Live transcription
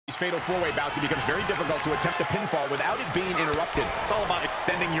fatal four-way bouts, it becomes very difficult to attempt a pinfall without it being interrupted. It's all about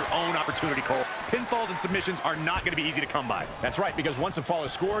extending your own opportunity, Cole. Pinfalls and submissions are not going to be easy to come by. That's right, because once a fall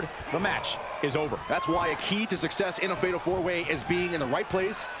is scored, the match is over. That's why a key to success in a fatal four-way is being in the right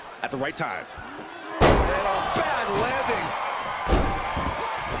place at the right time. And a bad landing.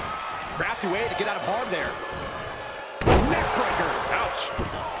 Crafty way to get out of harm there. Neckbreaker. Ouch.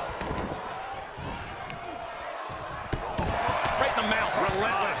 Right in the mouth.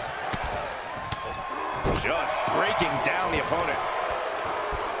 Relentless. Just breaking down the opponent.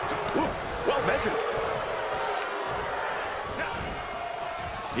 Ooh, well measured.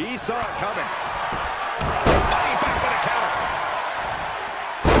 He saw it coming. Fighting back with a counter.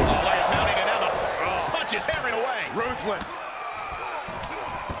 Oh, mounting another. Oh, punches hammering away. Ruthless.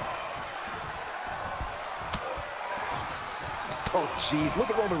 Oh, jeez, look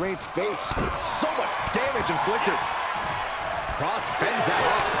at Roman Reigns' face. So much damage inflicted. Kross fends that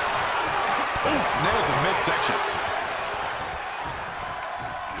off. Oof, nails the midsection.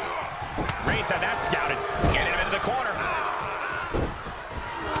 Reigns had that scouted. Getting him into the corner.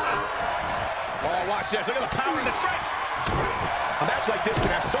 Oh, watch this. Look at the power and the strength. A match like this can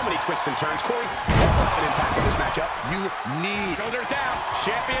have so many twists and turns. Corey, what will have an impact on this matchup? You need. Shoulders down.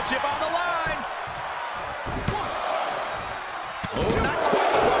 Championship on the line. Oh, not quite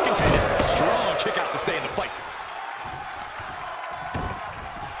the block intended. Strong kick out to stay in the fight.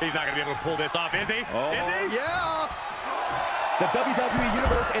 He's not going to be able to pull this off, is he? Oh, is he? Yeah. The WWE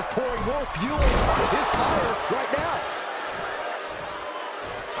Universe is pouring more fuel on his fire right now.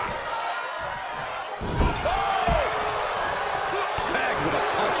 Oh! Tagged with a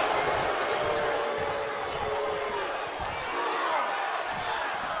punch.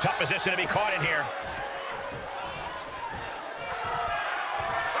 Tough position to be caught in here.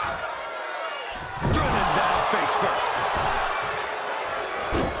 Driven down face first.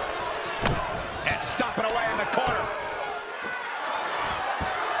 And stomping away in the corner.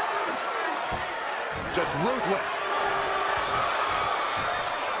 Just ruthless.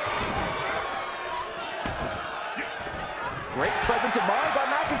 Great presence of mind by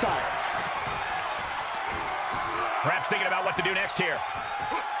McIntyre. Perhaps thinking about what to do next here.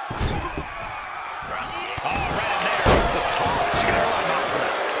 Oh, right in there. Just tossed. She got a lot of knots for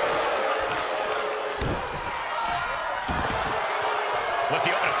that. What's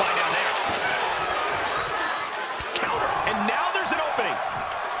he open to find down there? Counter. And now there's an opening.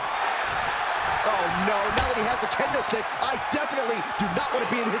 Oh, no. Now that he has the kendo stick, I definitely do not want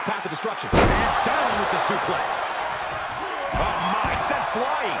to be in his path of destruction. And down with the suplex. Oh, my. Sent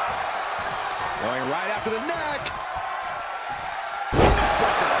flying. Going right after the neck.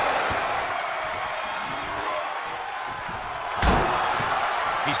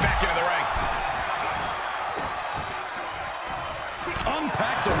 He's back into the ring.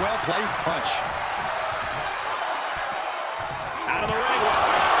 Unpacks a well-placed punch. Out of the ring.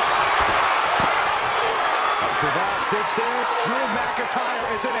 Cravat cinched in. Drew McIntyre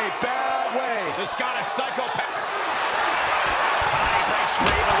is in a bad way. The Scottish psychopath. He breaks free.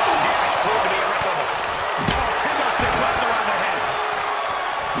 The low damage proved to be irreparable. Oh, kendo stick wrapped around the head.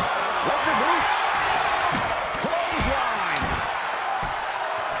 Lesnar move. Clothesline.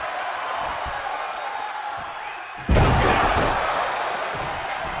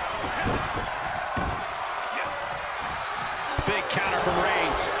 Big counter from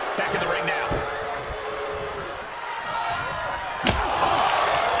Reigns. Back in the ring now.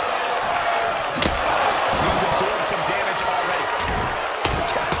 He's absorbed some damage already.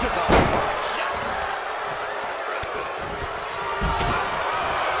 Catches a punch.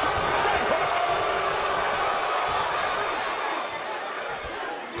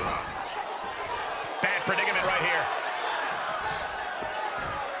 Bad predicament right here.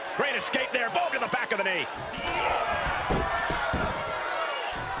 Great escape there. Boom to the back of the knee.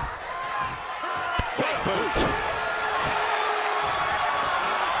 Big boot.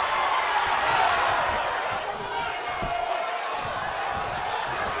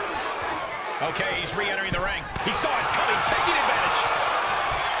 Okay, he's re-entering the ring. He saw it coming, taking advantage.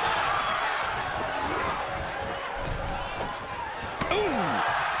 Ooh!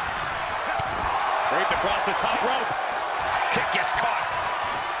 Raped across the top rope. Kick gets caught.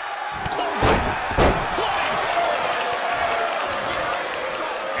 Clothesline. Flying forward.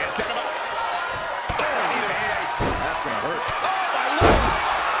 And set him up. Oh, he needed a ace. That's gonna hurt. Oh, my Lord.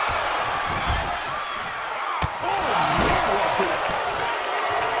 Oh, man, what a boot.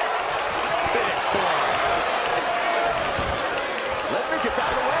 Big forearm. Lesnar gets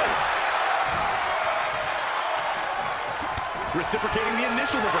out of the way. Reciprocating the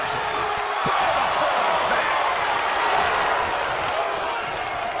initial reversal. Oh, the forearm smash.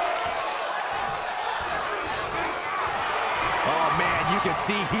 can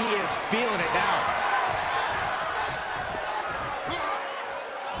see he is feeling it now.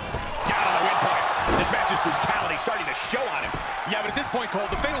 Down on the windpipe. This match's brutality starting to show on him. Yeah, but at this point, Cole,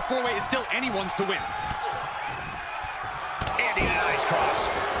 the Fatal 4-Way is still anyone's to win. Andy and a nice cross.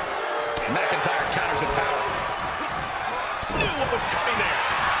 McIntyre counters with power. Knew what was coming there.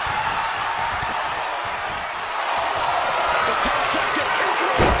 The power jacket is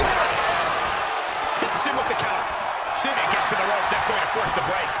really good. Hits him with the counter. Cena gets to the ropes. That's going to force the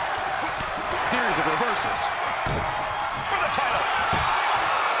break. Series of reversals. For the title.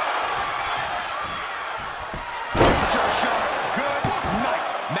 Future shot. Good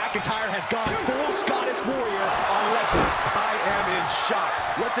night. McIntyre has gone full Scottish Warrior on Lesnar. I am in shock.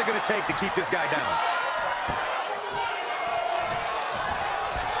 What's it going to take to keep this guy down?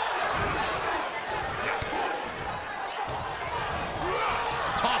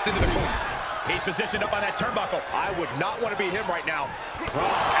 Tossed into the corner. He's positioned up on that turnbuckle. I would not want to be him right now. Kross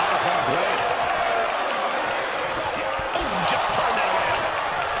out of harm's way. Oh, just turned that around.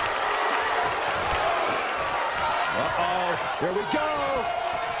 Uh-oh. Here we go.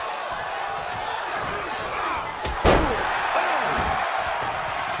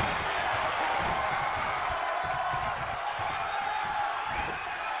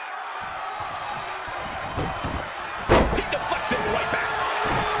 He deflects it right back.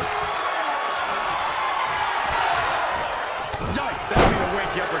 Yikes, that'll either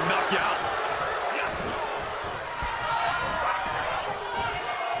wake you up or knock you out.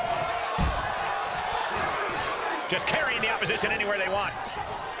 Just carrying the opposition anywhere they want.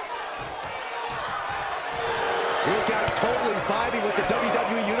 We've got him totally vibing with the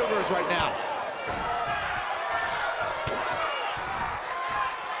WWE Universe right now.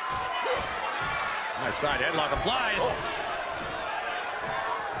 Nice side headlock applied. Oh.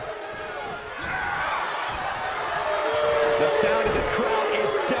 The sound of this crowd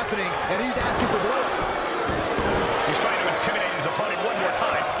is deafening, and he's asking for more. He's trying to intimidate his opponent one more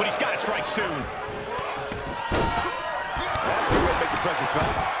time, but he's got to strike soon. That's the way to make your presence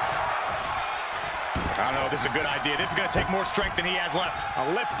felt. I don't know, this is a good idea. This is going to take more strength than he has left.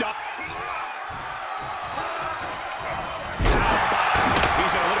 A lift up. He's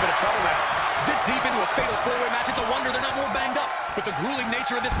in a little bit of trouble now. This deep into a Fatal 4-Way match, it's a wonder they're not more banged up. But the grueling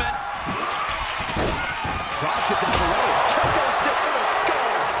nature of this match... Kross gets out of the way. Kendo stick to the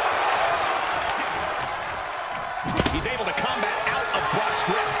skull. He's able to combat out of Brock's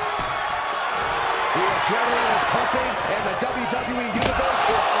grip. The adrenaline is pumping, and the WWE Universe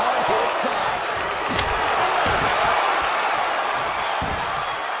is on his side.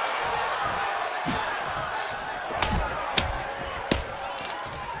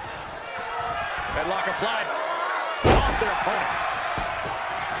 Headlock applied. Off their opponent.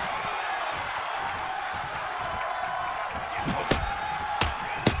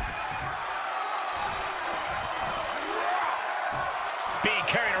 Being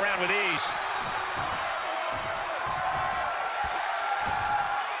carried around with ease.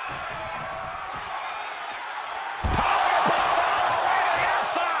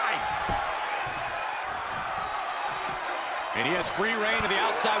 And he has free reign to the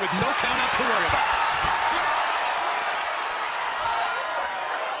outside with no countouts to worry about.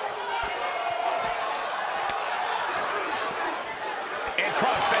 And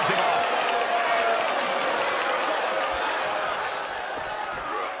Kross fends him off.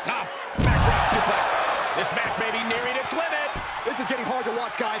 Now, backdrop suplex. This match may be nearing its limit. This is getting hard to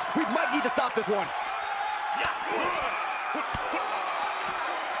watch, guys. We might need to stop this one.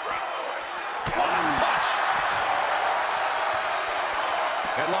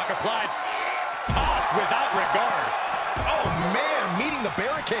 Headlock applied. Tossed without regard. Oh, man, meeting the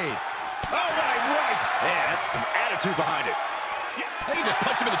barricade. Oh, right. Yeah, that's some attitude behind it. He just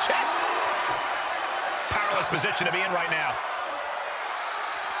punched him in the chest. Powerless position to be in right now.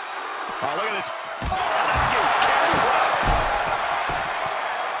 Oh, look at this. Oh, you can't drop.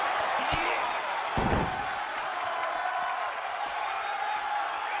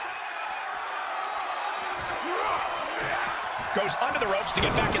 Goes under the ropes to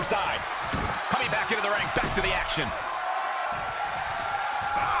get back inside. Coming back into the ring, back to the action.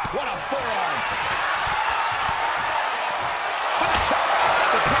 What a forearm.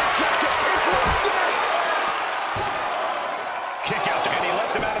 Kick out, and he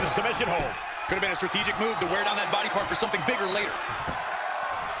lets him out of the submission hold. Could have been a strategic move to wear down that body part for something bigger later.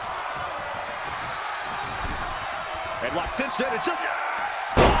 Headlock cinched in, it's just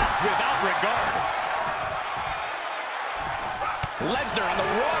without regard. Lesnar on the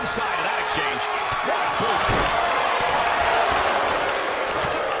wrong side of that exchange. What a boot.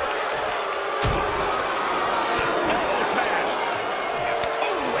 Elbow smash.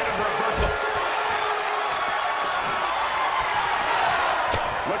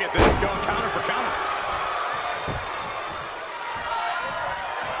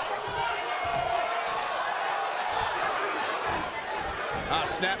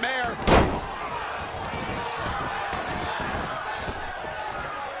 Snapmare.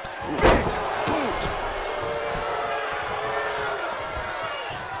 Big boot.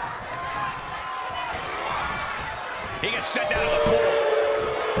 He gets set down to the floor.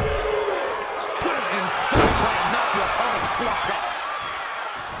 Put him in. Try and knock your opponent's block up.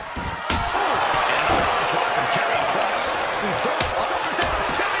 And an onslaught from Karrion Kross. Shoulders down.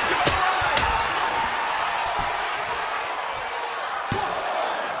 Championship on the line. 1,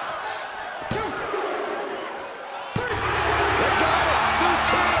 2, 3. They got it. New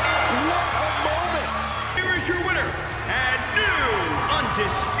champ. What a moment. Here is your winner and new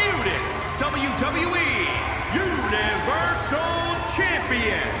undisputed WWE Universal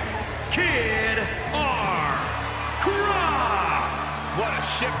Champion, Karrion Kross. What a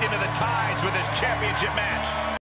shift into the tides with this championship match.